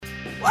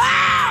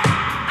Wow,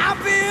 I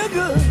feel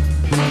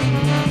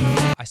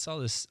good. I saw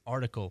this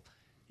article,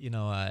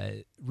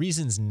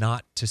 reasons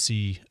not to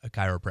see a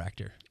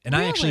chiropractor. And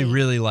I actually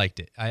really liked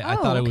it. I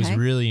thought it was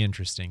really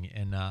interesting.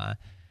 And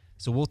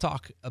so we'll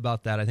talk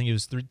about that. I think it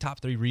was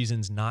top three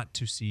reasons not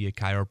to see a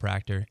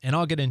chiropractor. And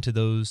I'll get into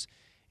those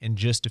in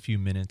just a few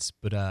minutes.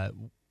 But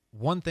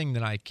one thing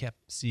that I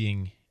kept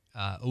seeing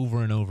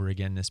over and over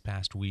again this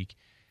past week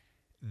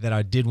that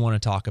I did want to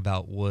talk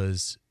about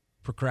was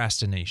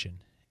procrastination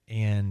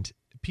and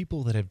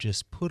people that have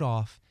just put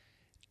off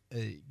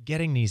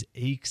getting these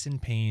aches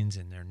and pains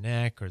in their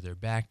neck or their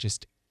back,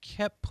 just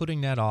kept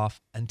putting that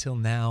off until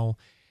now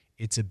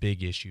it's a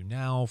big issue.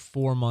 Now,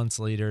 4 months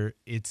later,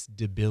 it's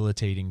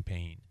debilitating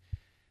pain.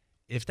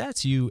 If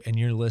that's you and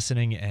you're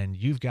listening and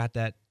you've got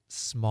that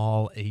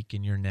small ache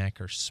in your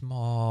neck or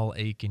small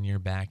ache in your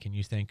back and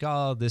you think,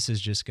 oh, this is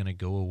just going to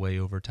go away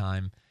over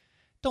time,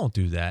 don't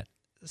do that.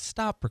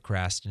 Stop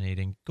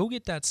procrastinating. Go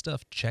get that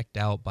stuff checked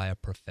out by a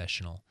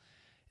professional.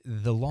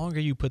 The longer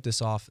you put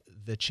this off,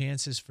 the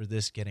chances for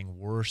this getting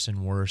worse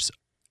and worse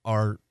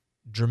are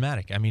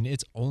dramatic. I mean,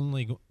 it's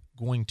only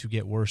going to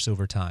get worse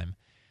over time.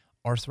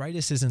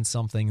 Arthritis isn't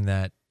something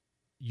that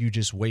you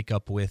just wake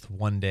up with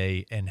one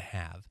day and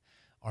have.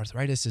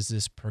 Arthritis is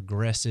this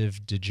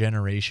progressive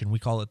degeneration. We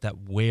call it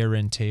that wear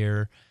and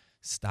tear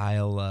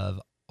style of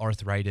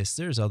arthritis.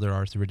 There's other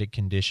arthritic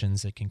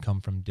conditions that can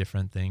come from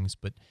different things,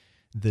 but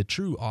the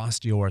true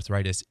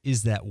osteoarthritis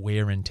is that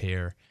wear and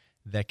tear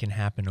that can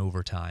happen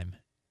over time.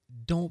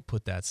 Don't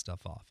put that stuff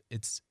off.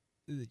 It's,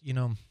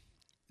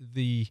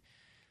 the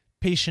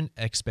patient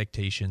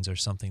expectations are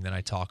something that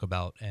I talk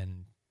about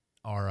in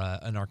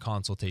our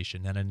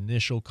consultation, that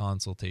initial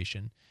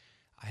consultation.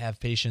 I have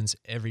patients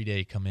every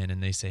day come in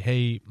and they say,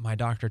 hey, my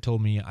doctor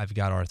told me I've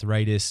got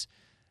arthritis.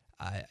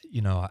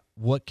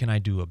 What can I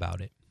do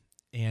about it?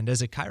 And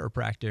as a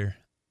chiropractor,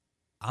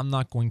 I'm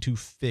not going to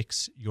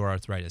fix your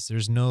arthritis.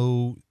 There's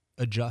no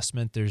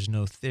adjustment. There's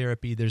no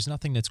therapy. There's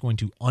nothing that's going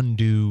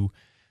to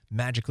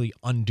magically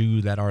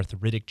undo that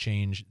arthritic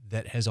change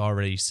that has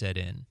already set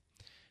in.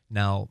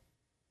 Now,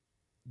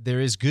 there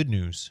is good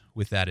news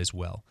with that as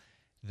well,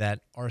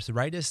 that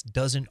arthritis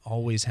doesn't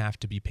always have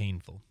to be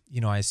painful.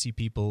 I see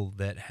people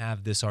that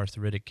have this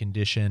arthritic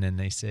condition and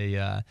they say,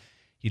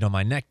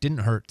 my neck didn't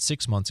hurt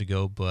 6 months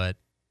ago, but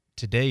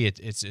today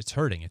it's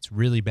hurting. It's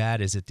really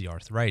bad. Is it the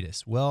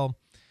arthritis? Well,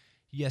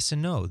 yes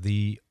and no.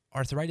 The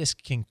arthritis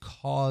can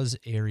cause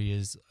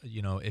areas,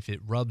 if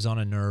it rubs on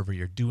a nerve or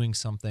you're doing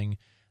something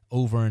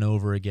over and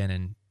over again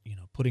and,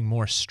 putting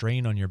more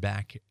strain on your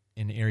back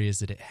in areas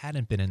that it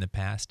hadn't been in the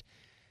past,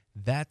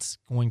 that's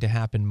going to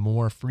happen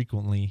more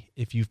frequently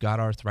if you've got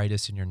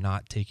arthritis and you're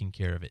not taking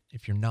care of it,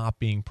 if you're not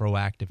being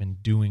proactive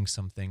and doing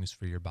some things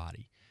for your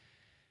body.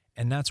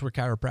 And that's where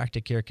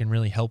chiropractic care can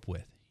really help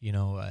with.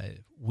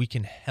 We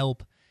can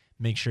help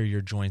make sure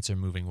your joints are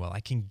moving well.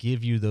 I can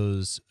give you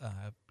those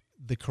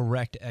the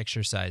correct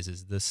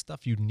exercises, the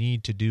stuff you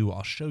need to do.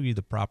 I'll show you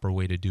the proper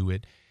way to do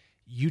it.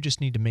 You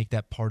just need to make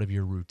that part of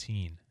your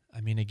routine. I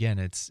mean, again,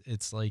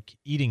 it's like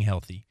eating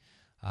healthy.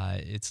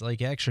 It's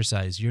like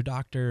exercise. Your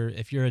doctor,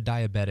 if you're a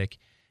diabetic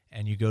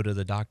and you go to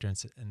the doctor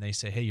and they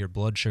say, hey, your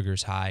blood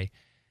sugar's high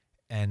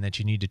and that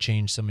you need to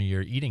change some of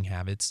your eating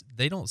habits,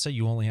 they don't say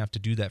you only have to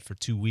do that for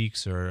 2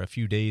 weeks or a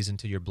few days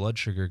until your blood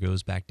sugar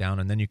goes back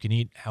down and then you can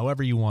eat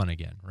however you want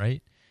again,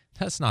 right?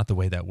 That's not the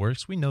way that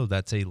works. We know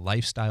that's a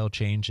lifestyle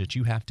change that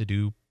you have to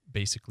do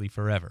basically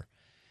forever.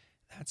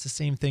 That's the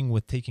same thing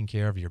with taking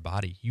care of your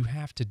body. You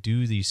have to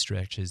do these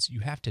stretches.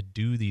 You have to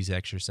do these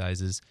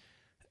exercises,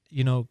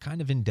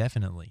 kind of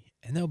indefinitely.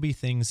 And there'll be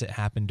things that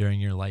happen during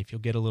your life.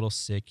 You'll get a little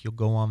sick. You'll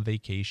go on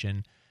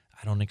vacation.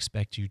 I don't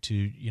expect you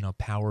to,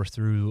 power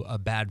through a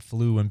bad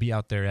flu and be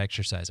out there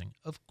exercising.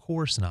 Of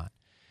course not.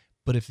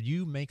 But if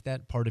you make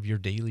that part of your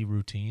daily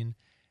routine,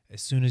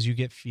 as soon as you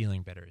get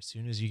feeling better, as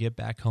soon as you get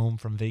back home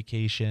from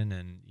vacation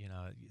and,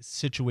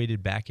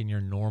 situated back in your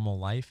normal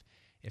life,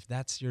 if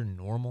that's your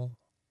normal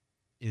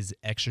is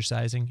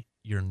exercising,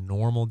 your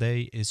normal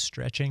day is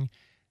stretching,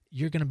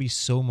 you're going to be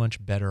so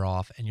much better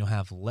off and you'll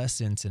have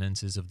less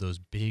incidences of those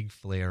big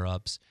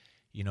flare-ups,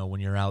 when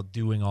you're out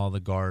doing all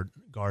the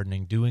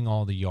gardening, doing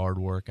all the yard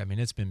work. I mean,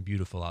 it's been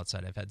beautiful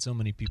outside. I've had so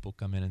many people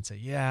come in and say,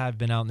 yeah, I've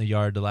been out in the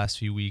yard the last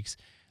few weeks.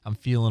 I'm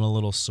feeling a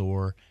little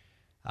sore.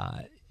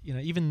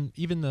 Even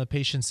the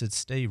patients that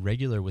stay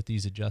regular with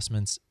these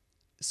adjustments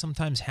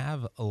sometimes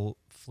have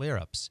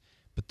flare-ups,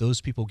 but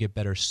those people get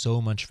better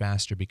so much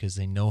faster because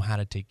they know how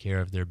to take care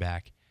of their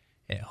back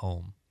at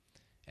home.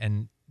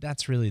 And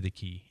that's really the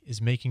key, is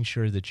making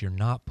sure that you're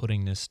not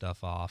putting this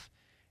stuff off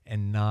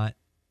and not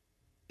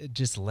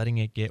just letting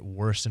it get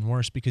worse and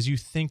worse because you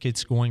think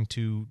it's going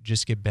to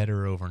just get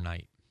better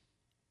overnight.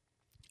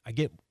 I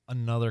get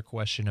another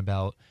question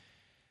about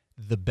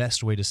the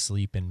best way to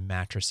sleep in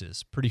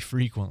mattresses pretty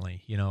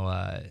frequently.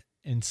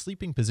 And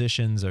sleeping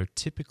positions are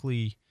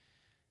typically,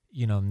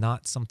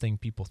 not something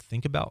people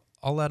think about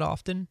all that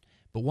often.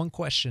 But one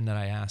question that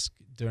I ask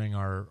during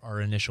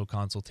our initial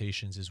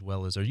consultations as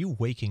well is, are you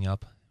waking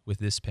up with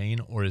this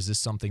pain, or is this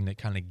something that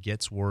kind of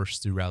gets worse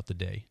throughout the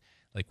day?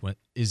 Like,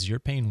 is your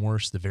pain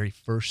worse the very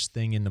first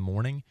thing in the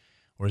morning,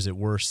 or is it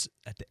worse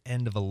at the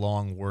end of a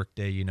long work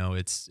day? You know,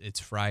 it's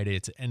Friday,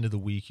 it's the end of the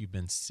week, you've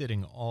been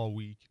sitting all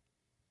week.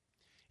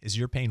 Is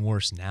your pain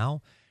worse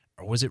now,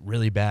 or was it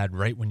really bad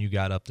right when you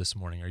got up this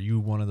morning? Are you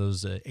one of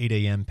those 8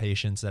 a.m.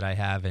 patients that I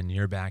have and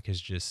your back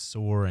is just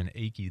sore and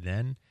achy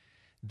then?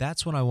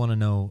 That's when I want to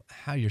know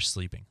how you're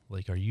sleeping.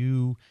 Like, are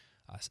you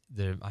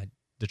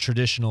the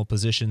traditional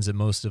positions that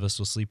most of us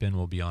will sleep in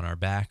will be on our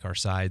back, our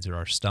sides, or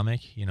our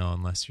stomach, you know,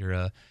 unless you're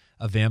a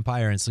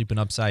vampire and sleeping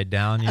upside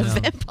down, you know.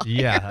 Vampire.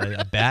 Yeah,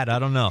 a bat, I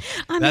don't know.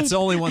 That's the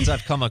only ones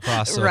I've come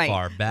across so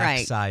far,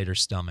 back, side, or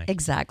stomach.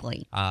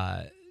 Exactly.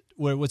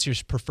 What's your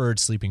preferred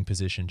sleeping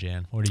position,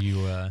 Jan? What are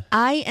you?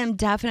 I am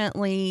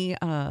definitely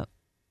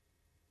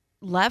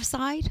left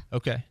side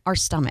or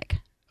stomach.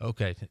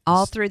 Okay.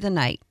 All through the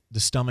night. The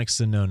stomach's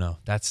the no-no.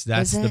 That's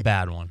the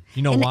bad one.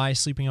 You know why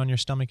sleeping on your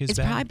stomach is bad?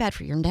 It's probably bad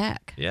for your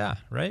neck. Yeah,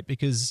 right?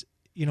 Because,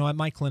 you know, at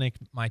my clinic,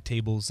 my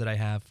tables that I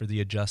have for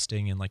the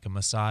adjusting and like a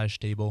massage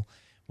table,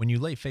 when you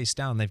lay face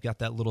down, they've got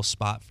that little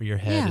spot for your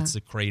head. Yeah. It's the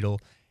cradle,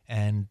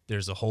 and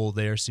there's a hole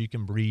there so you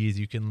can breathe.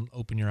 You can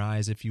open your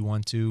eyes if you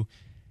want to.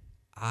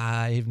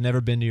 I've never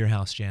been to your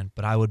house, Jan,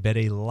 but I would bet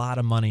a lot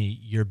of money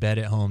your bed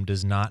at home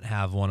does not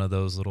have one of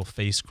those little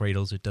face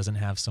cradles. It doesn't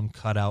have some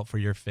cutout for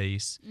your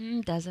face.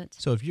 Doesn't.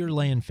 So if you're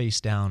laying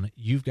face down,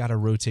 you've got to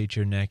rotate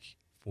your neck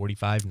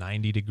 45,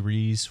 90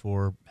 degrees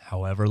for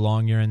however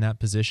long you're in that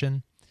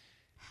position.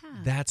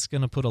 That's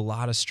going to put a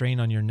lot of strain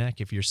on your neck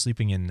if you're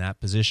sleeping in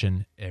that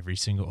position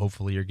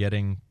hopefully you're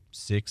getting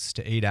 6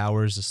 to 8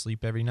 hours of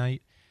sleep every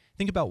night.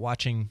 Think about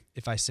watching,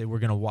 if I say we're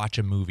going to watch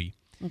a movie.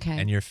 Okay.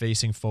 And you're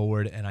facing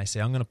forward, and I say,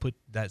 I'm going to put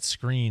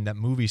that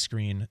movie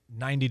screen,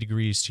 90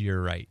 degrees to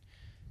your right.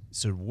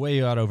 So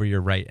way out over your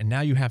right. And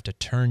now you have to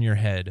turn your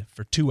head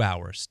for 2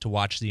 hours to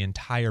watch the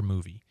entire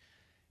movie.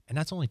 And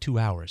that's only 2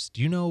 hours.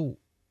 Do you know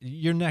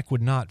your neck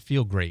would not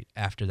feel great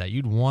after that?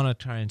 You'd want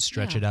to try and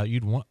stretch it out.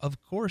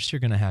 Of course you're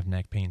going to have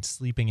neck pain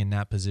sleeping in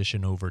that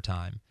position over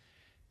time.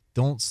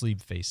 Don't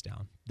sleep face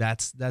down.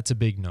 That's a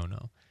big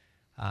no-no.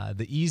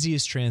 The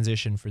easiest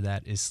transition for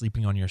that is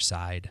sleeping on your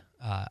side.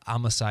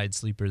 I'm a side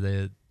sleeper.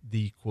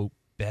 The quote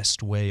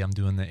best way, I'm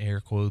doing the air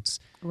quotes,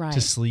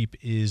 to sleep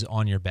is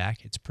on your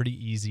back. It's pretty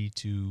easy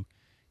to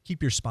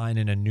keep your spine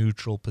in a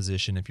neutral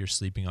position if you're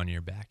sleeping on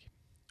your back,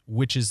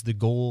 which is the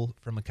goal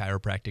from a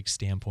chiropractic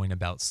standpoint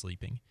about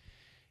sleeping.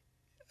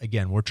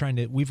 Again,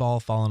 we've all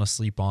fallen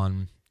asleep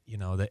on, you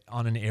know,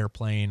 on an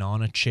airplane,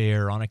 on a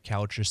chair, on a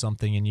couch or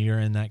something, and you're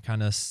in that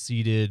kind of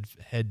seated,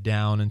 head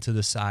down and to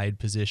the side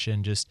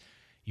position.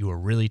 You were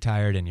really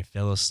tired and you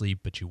fell asleep,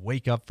 but you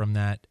wake up from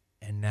that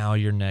and now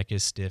your neck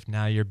is stiff.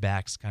 Now your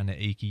back's kind of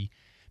achy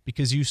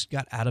because you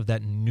got out of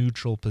that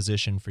neutral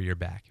position for your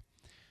back.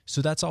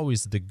 So that's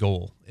always the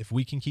goal. If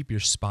we can keep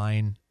your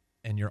spine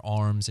and your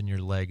arms and your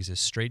legs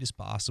as straight as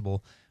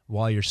possible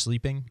while you're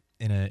sleeping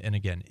in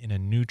a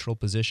neutral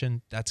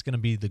position, that's going to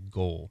be the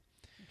goal.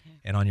 Okay.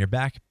 And on your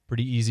back,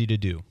 pretty easy to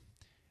do.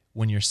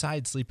 When you're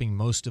side sleeping,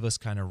 most of us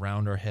kind of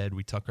round our head.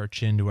 We tuck our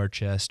chin to our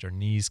chest, our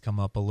knees come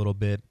up a little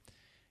bit.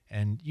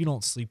 And you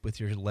don't sleep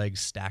with your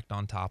legs stacked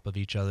on top of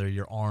each other,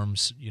 your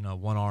arms, you know,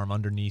 one arm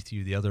underneath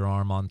you, the other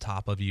arm on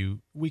top of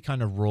you. We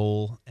kind of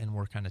roll and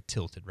we're kind of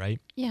tilted,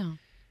 right? Yeah.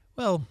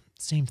 Well,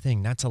 same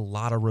thing. That's a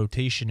lot of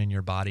rotation in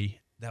your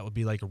body. That would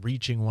be like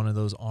reaching one of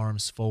those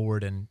arms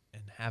forward and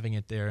having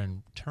it there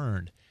and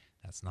turned.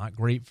 That's not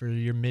great for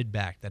your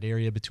mid-back. That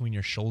area between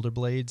your shoulder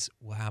blades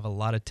will have a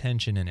lot of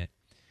tension in it.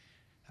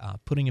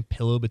 Putting a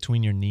pillow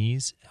between your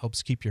knees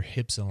helps keep your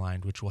hips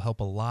aligned, which will help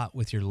a lot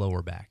with your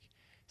lower back.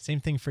 Same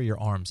thing for your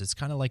arms. It's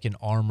kind of like an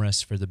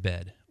armrest for the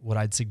bed. What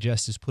I'd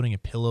suggest is putting a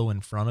pillow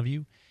in front of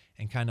you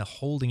and kind of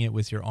holding it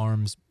with your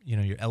arms, you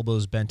know, your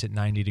elbows bent at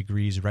 90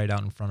 degrees right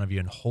out in front of you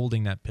and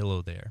holding that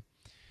pillow there.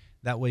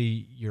 That way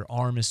your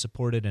arm is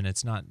supported and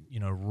it's not,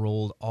 you know,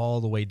 rolled all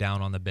the way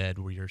down on the bed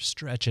where you're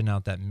stretching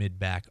out that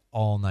mid-back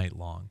all night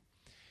long.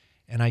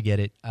 And I get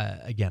it.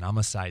 Again, I'm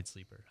a side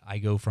sleeper. I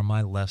go from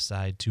my left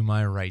side to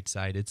my right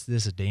side. It's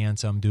this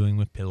dance I'm doing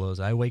with pillows.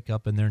 I wake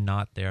up and they're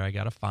not there. I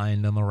got to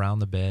find them around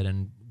the bed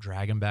and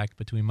drag them back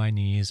between my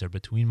knees or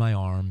between my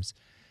arms.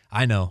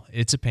 I know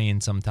it's a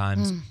pain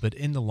sometimes, but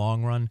in the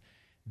long run,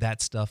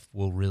 that stuff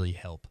will really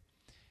help.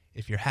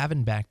 If you're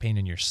having back pain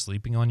and you're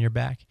sleeping on your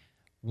back,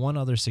 one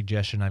other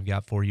suggestion I've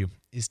got for you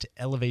is to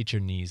elevate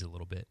your knees a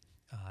little bit.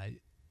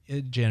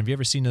 Jan, have you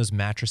ever seen those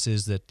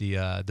mattresses that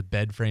the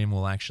bed frame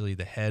will actually,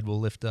 the head will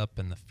lift up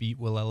and the feet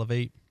will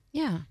elevate?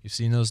 Yeah. You've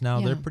seen those now?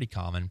 Yeah. They're pretty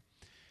common.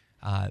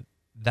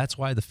 That's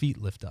why the feet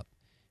lift up.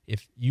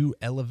 If you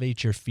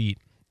elevate your feet,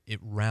 it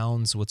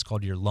rounds what's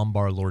called your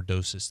lumbar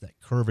lordosis, that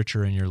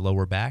curvature in your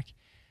lower back.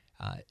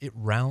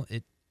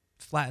 It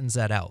flattens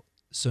that out.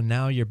 So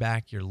now your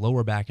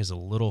lower back is a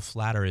little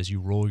flatter as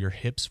you roll your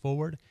hips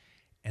forward,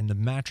 and the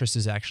mattress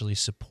is actually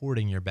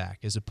supporting your back,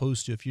 as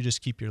opposed to if you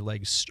just keep your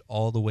legs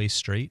all the way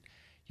straight,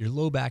 your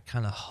low back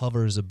kind of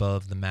hovers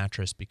above the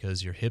mattress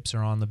because your hips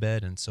are on the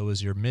bed and so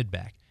is your mid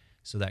back.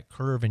 So that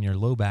curve in your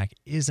low back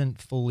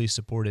isn't fully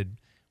supported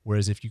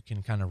Whereas if you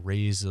can kind of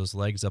raise those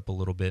legs up a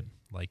little bit,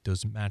 like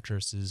those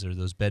mattresses or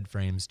those bed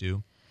frames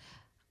do,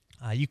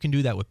 you can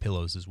do that with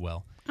pillows as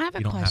well. I have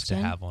a question. You don't have to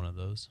have one of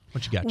those.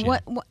 What you got,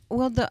 Jan?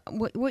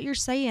 What you're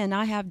saying,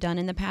 I have done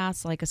in the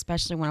past, like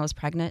especially when I was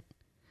pregnant.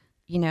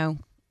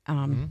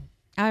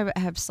 I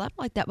have slept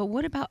like that. But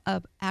what about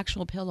an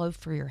actual pillow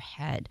for your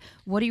head?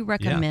 What do you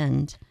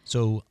recommend? Yeah.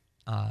 So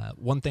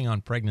one thing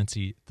on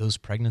pregnancy, those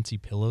pregnancy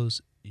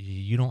pillows,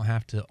 you don't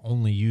have to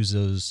only use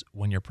those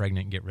when you're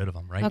pregnant and get rid of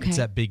them, right? Okay. It's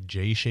that big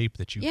J shape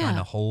that you kind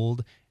of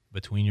hold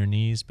between your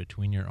knees,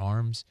 between your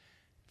arms.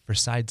 For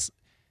sides,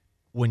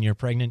 when you're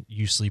pregnant,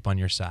 you sleep on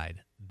your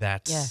side.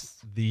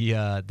 That's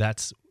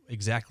that's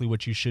exactly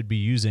what you should be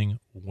using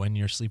when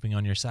you're sleeping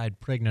on your side,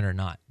 pregnant or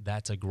not.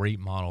 That's a great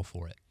model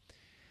for it.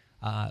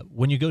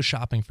 When you go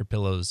shopping for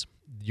pillows,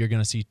 you're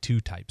going to see two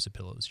types of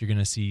pillows. You're going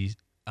to see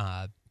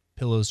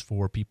pillows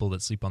for people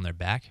that sleep on their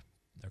back.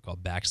 They're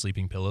called back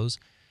sleeping pillows,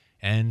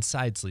 and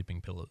side sleeping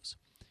pillows.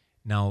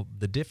 Now,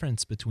 the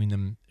difference between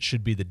them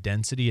should be the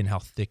density and how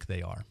thick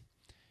they are.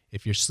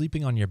 If you're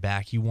sleeping on your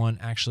back, you want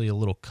actually a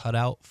little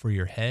cutout for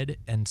your head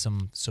and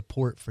some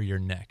support for your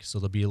neck. So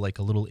there'll be like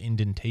a little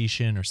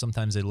indentation, or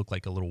sometimes they look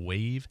like a little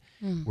wave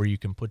where you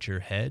can put your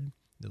head,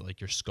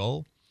 like your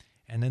skull,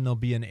 and then there'll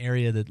be an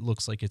area that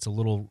looks like it's a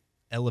little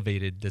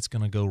elevated that's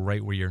going to go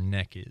right where your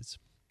neck is.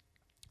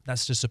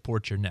 That's to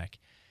support your neck.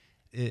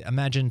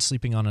 Imagine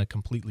sleeping on a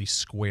completely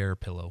square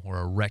pillow or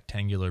a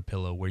rectangular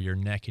pillow where your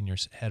neck and your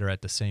head are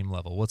at the same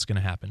level. What's going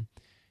to happen?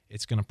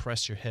 It's going to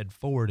press your head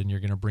forward, and you're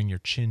going to bring your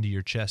chin to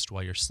your chest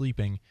while you're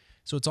sleeping.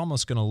 So it's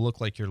almost going to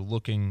look like you're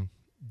looking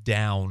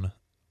down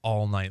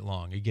all night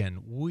long.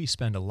 Again, we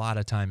spend a lot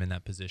of time in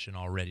that position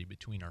already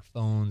between our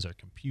phones, our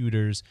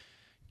computers,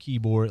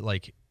 keyboard.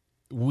 Like,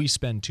 we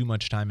spend too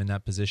much time in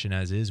that position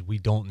as is. We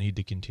don't need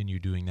to continue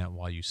doing that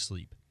while you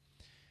sleep.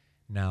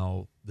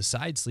 Now, the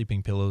side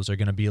sleeping pillows are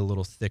going to be a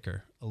little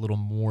thicker, a little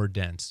more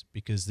dense,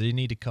 because they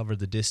need to cover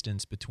the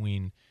distance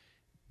between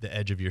the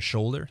edge of your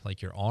shoulder,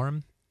 like your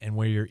arm, and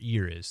where your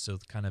ear is. So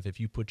kind of if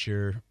you put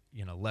your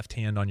left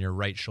hand on your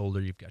right shoulder,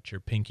 you've got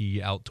your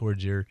pinky out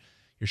towards your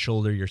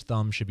shoulder, your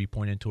thumb should be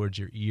pointed towards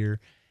your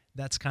ear.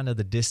 That's kind of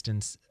the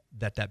distance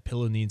that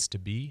pillow needs to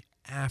be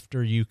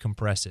after you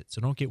compress it. So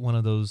don't get one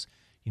of those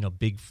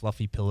big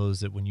fluffy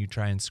pillows that when you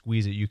try and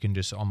squeeze it, you can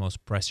just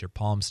almost press your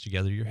palms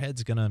together. Your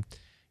head's going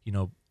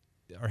to,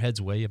 our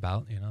heads weigh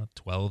about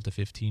 12 to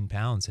 15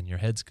 pounds, and your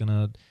head's going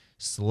to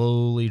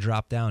slowly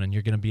drop down, and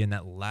you're going to be in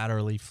that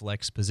laterally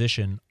flexed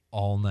position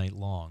all night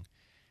long.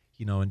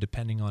 And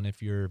depending on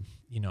if you're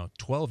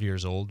 12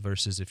 years old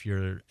versus if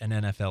you're an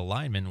NFL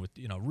lineman with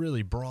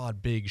really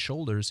broad big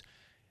shoulders,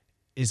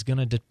 is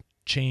going to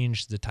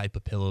change the type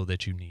of pillow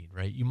that you need,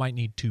 right? You might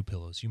need two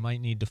pillows. You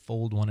might need to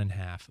fold one in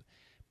half.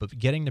 But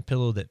getting the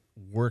pillow that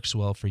works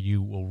well for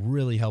you will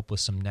really help with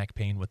some neck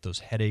pain, with those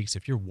headaches.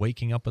 If you're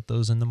waking up with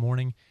those in the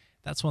morning,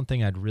 that's one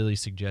thing I'd really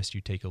suggest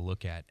you take a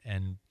look at.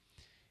 And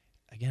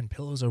again,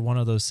 pillows are one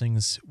of those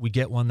things. We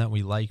get one that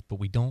we like, but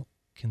we don't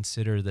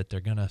consider that they're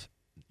going to,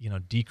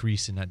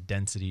 decrease in that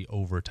density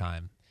over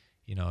time.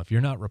 If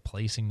you're not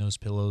replacing those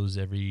pillows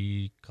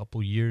every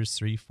couple years,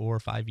 3, 4,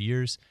 5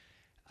 years,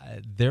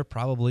 they're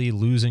probably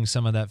losing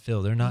some of that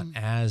fill. They're not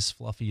as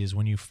fluffy as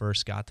when you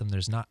first got them.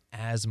 There's not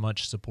as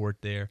much support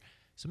there.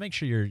 So make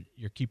sure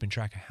you're keeping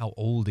track of how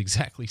old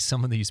exactly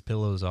some of these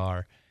pillows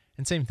are.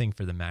 And same thing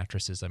for the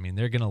mattresses. I mean,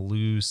 they're going to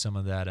lose some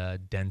of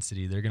that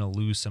density. They're going to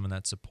lose some of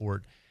that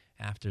support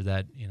after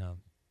that,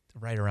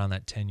 right around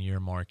that 10-year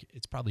mark.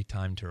 It's probably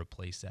time to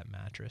replace that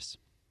mattress.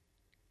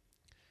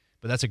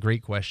 But that's a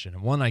great question,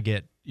 and one I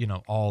get,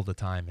 all the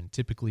time. And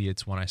typically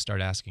it's when I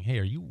start asking, hey,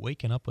 are you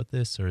waking up with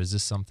this, or is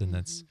this something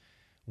that's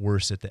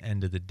worse at the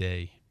end of the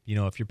day?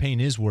 If your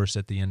pain is worse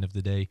at the end of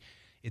the day,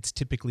 it's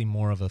typically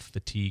more of a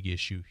fatigue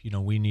issue.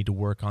 We need to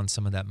work on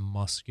some of that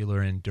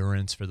muscular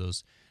endurance for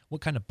those.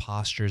 What kind of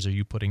postures are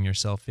you putting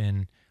yourself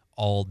in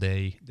all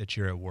day that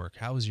you're at work?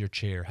 How is your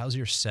chair? How's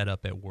your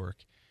setup at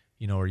work?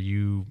 Are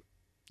you,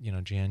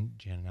 Jan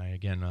and I,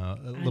 again, a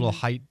little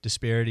height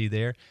disparity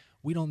there.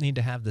 We don't need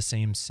to have the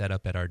same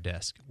setup at our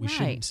desk. We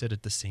shouldn't sit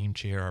at the same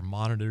chair. Our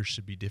monitors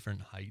should be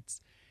different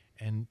heights.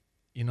 And,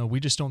 we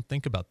just don't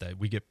think about that.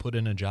 We get put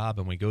in a job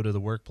and we go to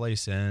the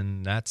workplace,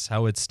 and that's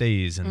how it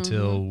stays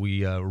until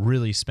we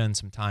really spend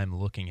some time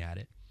looking at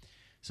it.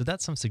 So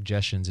that's some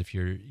suggestions if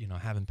you're,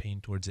 having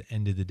pain towards the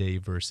end of the day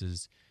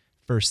versus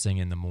first thing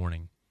in the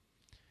morning.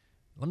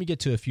 Let me get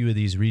to a few of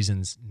these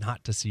reasons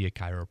not to see a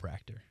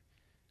chiropractor.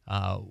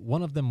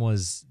 One of them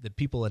was that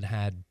people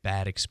had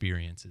bad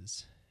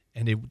experiences.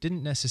 And it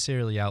didn't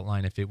necessarily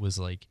outline if it was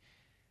like,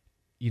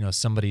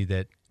 somebody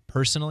that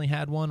personally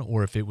had one,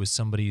 or if it was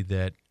somebody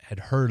that had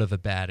heard of a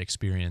bad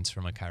experience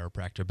from a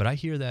chiropractor. But I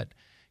hear that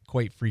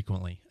quite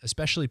frequently,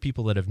 especially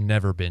people that have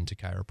never been to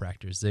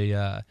chiropractors.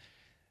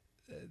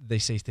 They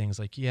say things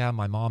like, yeah,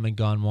 my mom had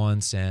gone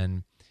once,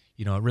 and,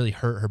 it really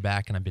hurt her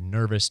back, and I've been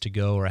nervous to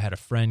go, or I had a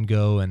friend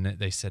go, and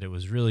they said it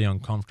was really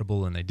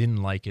uncomfortable, and they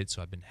didn't like it,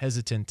 so I've been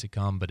hesitant to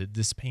come, but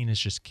this pain is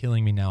just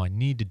killing me now. I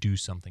need to do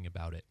something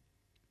about it.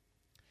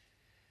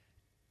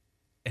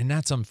 And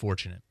that's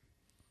unfortunate.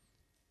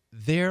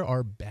 There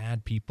are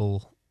bad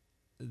people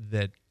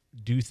that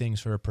do things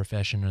for a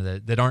profession or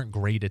that aren't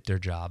great at their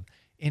job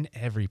in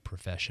every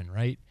profession,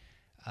 right?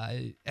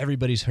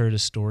 Everybody's heard a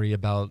story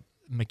about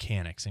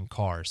mechanics and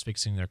cars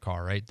fixing their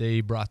car, right?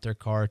 They brought their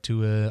car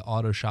to an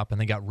auto shop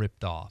and they got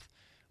ripped off.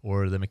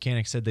 Or the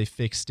mechanic said they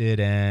fixed it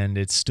and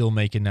it's still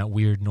making that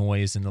weird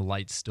noise and the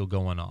light's still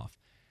going off.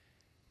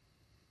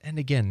 And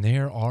again,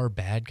 there are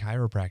bad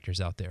chiropractors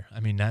out there.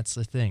 I mean, that's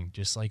the thing.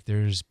 Just like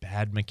there's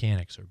bad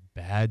mechanics or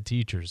bad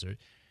teachers. Or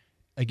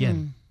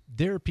again,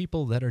 there are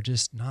people that are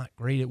just not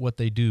great at what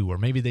they do, or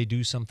maybe they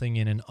do something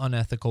in an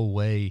unethical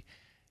way,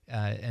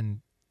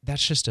 and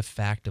that's just a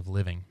fact of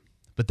living.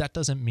 But that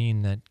doesn't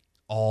mean that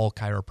all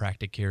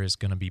chiropractic care is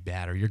going to be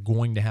bad, or you're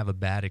going to have a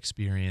bad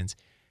experience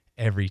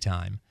every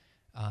time.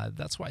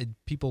 That's why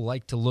people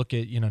like to look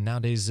at,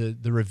 nowadays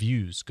the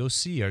reviews. Go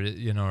see,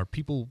 are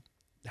people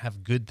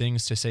have good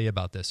things to say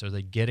about this? Are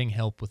they getting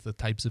help with the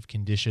types of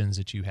conditions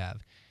that you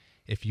have?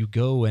 If you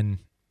go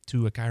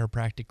to a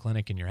chiropractic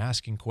clinic and you're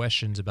asking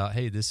questions about,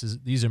 hey,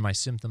 these are my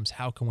symptoms,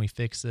 how can we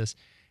fix this?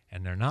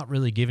 And they're not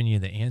really giving you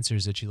the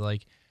answers that you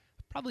like,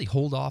 probably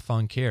hold off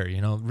on care,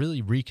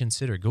 really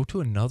reconsider. Go to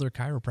another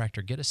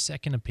chiropractor, get a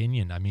second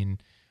opinion. I mean,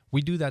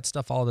 we do that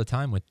stuff all the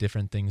time with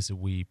different things that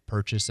we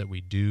purchase, that we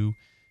do.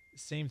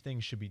 Same thing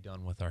should be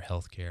done with our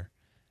healthcare.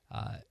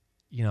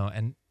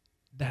 And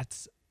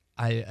that's,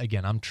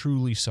 I'm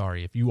truly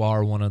sorry if you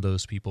are one of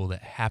those people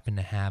that happen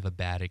to have a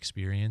bad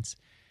experience.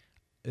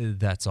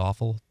 That's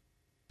awful.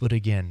 But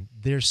again,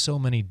 there's so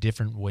many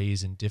different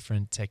ways and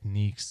different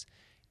techniques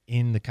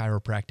in the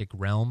chiropractic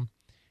realm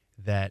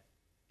that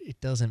it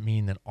doesn't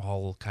mean that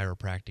all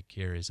chiropractic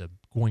care is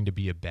going to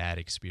be a bad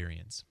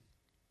experience.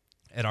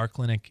 At our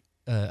clinic,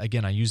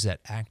 again, I use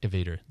that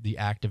the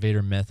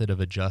activator method of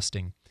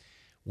adjusting,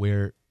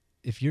 where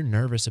if you're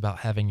nervous about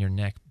having your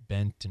neck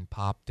bent and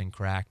popped and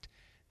cracked,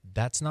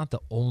 that's not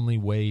the only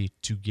way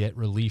to get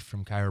relief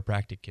from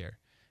chiropractic care.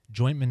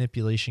 Joint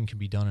manipulation can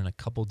be done in a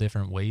couple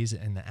different ways,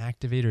 and the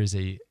activator is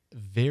a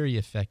very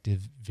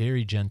effective,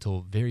 very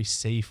gentle, very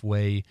safe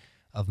way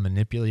of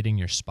manipulating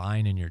your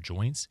spine and your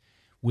joints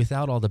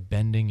without all the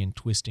bending and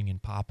twisting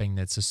and popping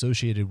that's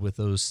associated with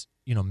those,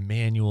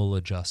 manual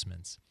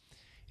adjustments.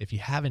 If you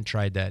haven't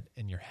tried that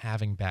and you're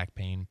having back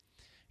pain,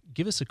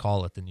 give us a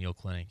call at the Neal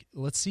Clinic.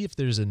 Let's see if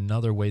there's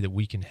another way that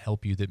we can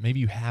help you that maybe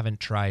you haven't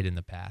tried in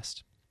the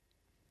past.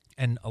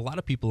 And a lot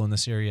of people in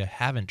this area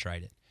haven't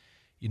tried it.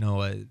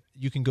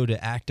 You can go to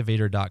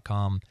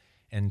activator.com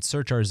and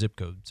search our zip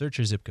code. Search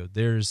your zip code.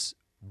 There's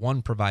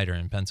one provider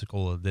in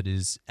Pensacola that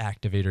is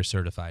Activator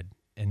certified,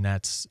 and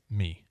that's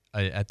me.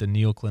 At the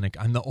Neal Clinic,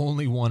 I'm the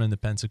only one in the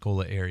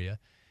Pensacola area.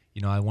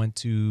 I went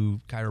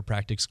to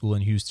chiropractic school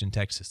in Houston,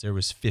 Texas. There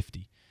was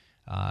 50.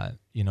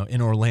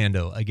 In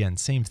Orlando, again,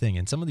 same thing.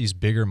 In some of these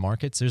bigger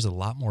markets, there's a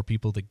lot more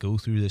people that go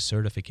through this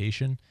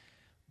certification,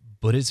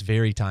 but it's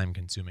very time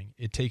consuming.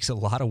 It takes a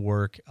lot of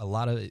work.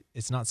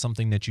 It's not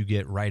something that you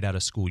get right out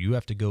of school. You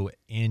have to go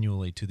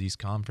annually to these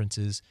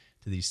conferences,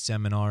 to these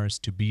seminars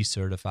to be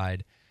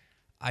certified.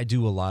 I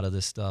do a lot of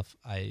this stuff.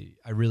 I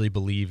really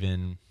believe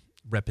in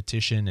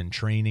repetition and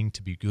training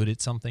to be good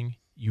at something.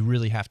 You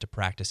really have to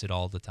practice it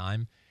all the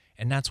time.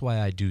 And that's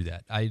why I do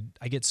that. I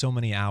get so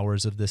many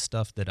hours of this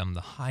stuff that I'm the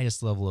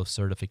highest level of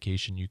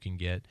certification you can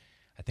get.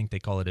 I think they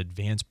call it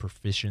advanced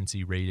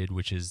proficiency rated,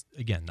 which is,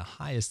 again, the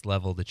highest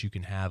level that you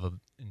can have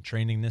in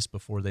training this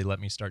before they let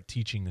me start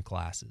teaching the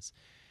classes.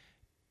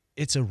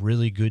 It's a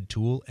really good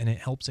tool, and it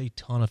helps a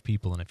ton of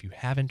people. And if you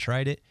haven't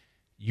tried it,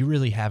 you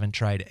really haven't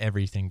tried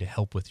everything to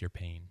help with your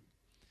pain.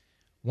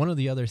 One of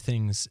the other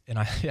things, and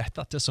I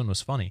thought this one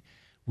was funny,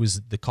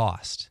 was the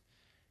cost.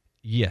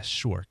 Yes,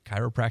 sure,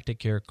 chiropractic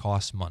care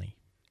costs money.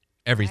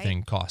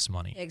 Everything costs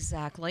money.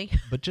 Exactly.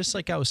 But just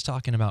like I was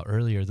talking about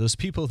earlier, those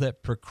people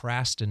that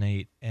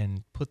procrastinate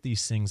and put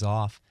these things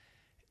off,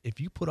 if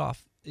you put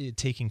off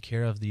taking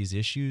care of these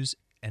issues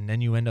and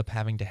then you end up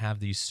having to have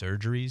these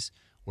surgeries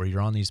where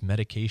you're on these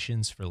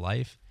medications for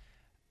life,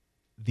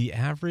 the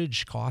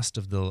average cost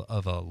of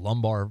a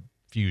lumbar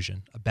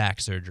fusion, a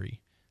back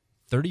surgery,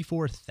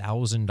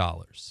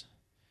 $34,000.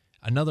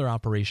 Another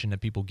operation that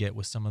people get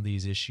with some of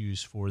these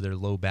issues for their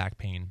low back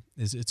pain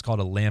it's called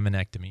a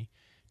laminectomy.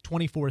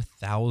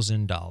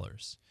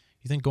 $24,000.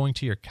 You think going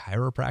to your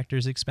chiropractor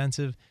is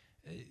expensive?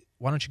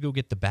 Why don't you go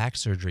get the back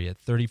surgery at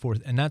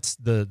 $34,000? And that's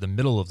the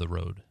middle of the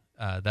road.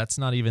 That's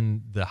not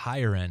even the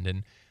higher end.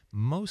 And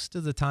most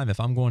of the time, if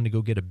I'm going to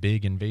go get a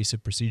big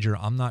invasive procedure,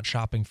 I'm not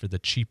shopping for the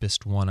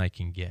cheapest one I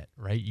can get,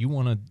 right? You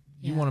want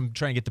to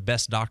try and get the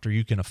best doctor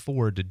you can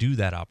afford to do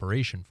that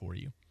operation for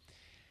you.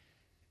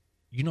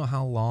 You know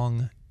how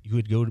long you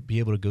would be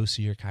able to go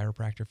see your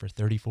chiropractor for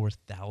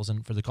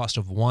 $34,000 for the cost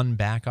of one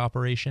back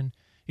operation?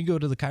 You can go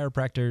to the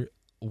chiropractor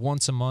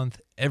once a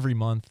month, every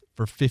month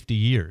for 50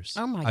 years.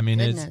 Oh my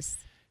goodness.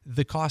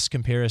 The cost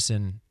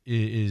comparison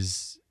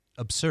is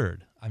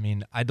absurd. I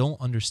mean, I don't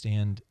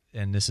understand,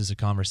 and this is a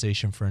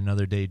conversation for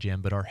another day,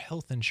 Jan, but our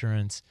health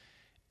insurance,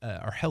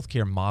 our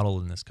healthcare model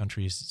in this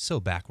country is so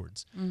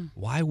backwards.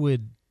 Why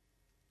would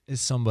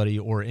as somebody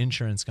or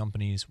insurance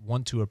companies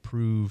want to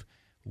approve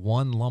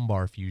one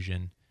lumbar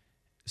fusion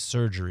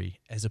surgery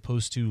as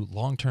opposed to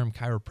long-term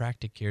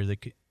chiropractic care,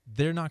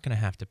 they're not going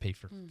to have to pay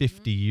for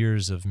 50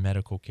 years of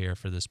medical care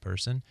for this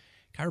person.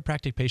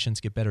 Chiropractic patients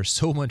get better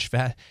so much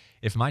fast.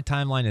 If my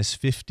timeline is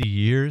 50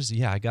 years,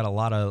 I got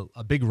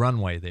a big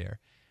runway there.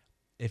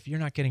 If you're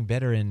not getting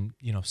better in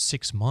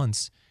 6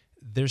 months,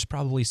 there's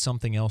probably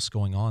something else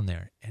going on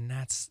there. And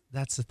that's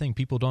the thing.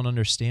 People don't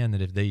understand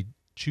that if they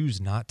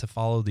choose not to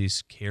follow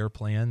these care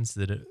plans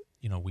that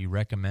we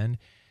recommend,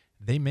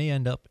 they may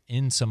end up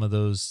in some of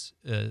those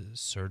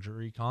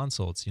surgery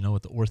consults,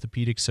 with the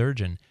orthopedic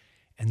surgeon.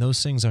 And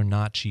those things are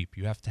not cheap.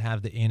 You have to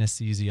have the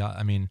anesthesia.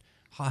 I mean,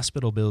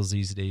 hospital bills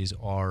these days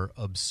are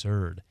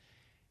absurd.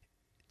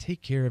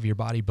 Take care of your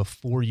body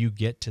before you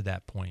get to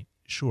that point.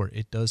 Sure,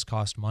 it does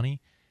cost money.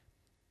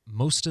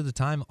 Most of the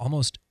time,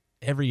 almost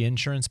every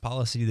insurance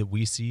policy that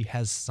we see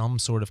has some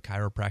sort of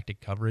chiropractic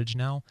coverage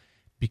now,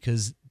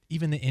 because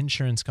even the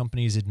insurance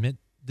companies admit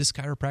this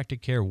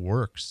chiropractic care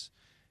works.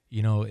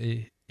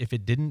 If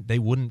it didn't, they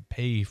wouldn't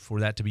pay for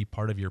that to be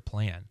part of your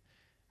plan.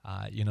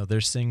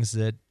 There's things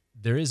that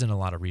there isn't a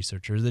lot of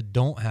research or that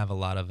don't have a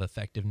lot of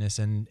effectiveness,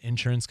 and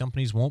insurance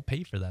companies won't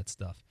pay for that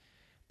stuff.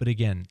 But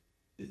again,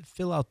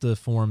 fill out the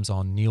forms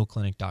on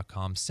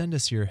nealclinic.com. Send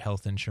us your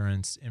health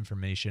insurance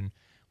information.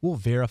 We'll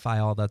verify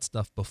all that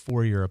stuff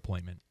before your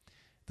appointment.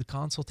 The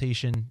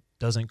consultation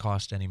doesn't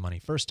cost any money.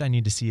 First, I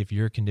need to see if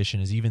your condition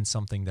is even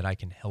something that I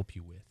can help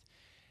you with.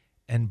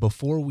 And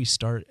before we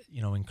start,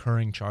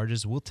 incurring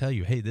charges, we'll tell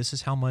you, hey, this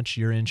is how much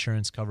your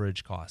insurance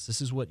coverage costs. This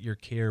is what your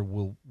care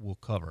will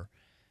cover.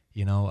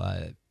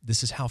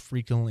 This is how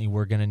frequently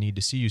we're going to need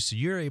to see you, so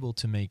you're able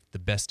to make the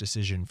best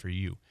decision for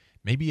you.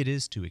 Maybe it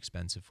is too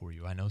expensive for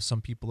you. I know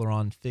some people are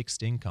on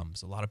fixed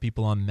incomes, a lot of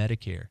people on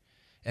Medicare.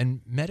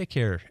 And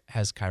Medicare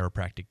has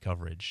chiropractic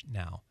coverage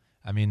now.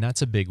 I mean,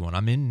 that's a big one.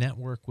 I'm in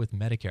network with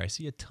Medicare. I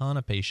see a ton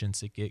of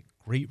patients that get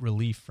great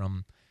relief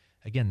from,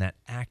 again, that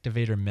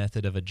activator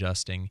method of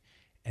adjusting,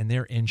 and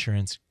their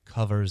insurance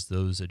covers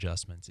those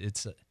adjustments.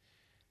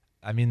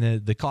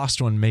 The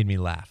cost one made me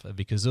laugh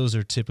because those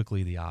are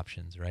typically the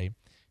options, right?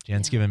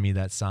 Jan's giving me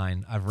that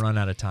sign. I've run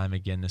out of time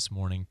again this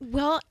morning.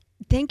 Well,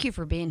 thank you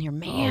for being here.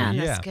 Man,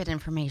 that's good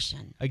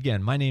information.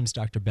 Again, my name's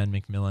Dr. Ben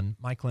McMillan.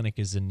 My clinic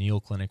is the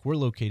Neal Clinic. We're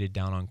located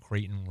down on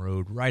Creighton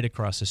Road, right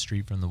across the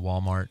street from the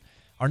Walmart.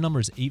 Our number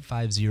is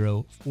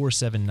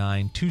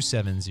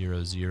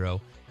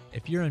 850-479-2700.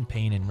 If you're in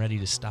pain and ready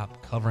to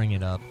stop covering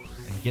it up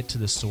and get to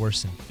the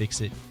source and fix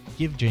it,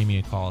 give Jamie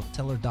a call.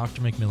 Tell her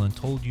Dr. McMillan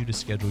told you to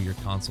schedule your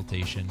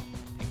consultation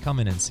and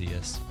come in and see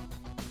us.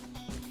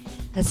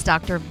 That's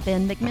Dr.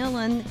 Ben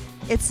McMillan.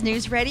 It's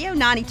News Radio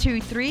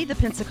 92.3, the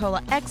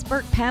Pensacola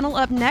Expert Panel.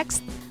 Up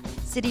next,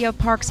 City of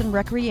Parks and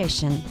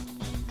Recreation.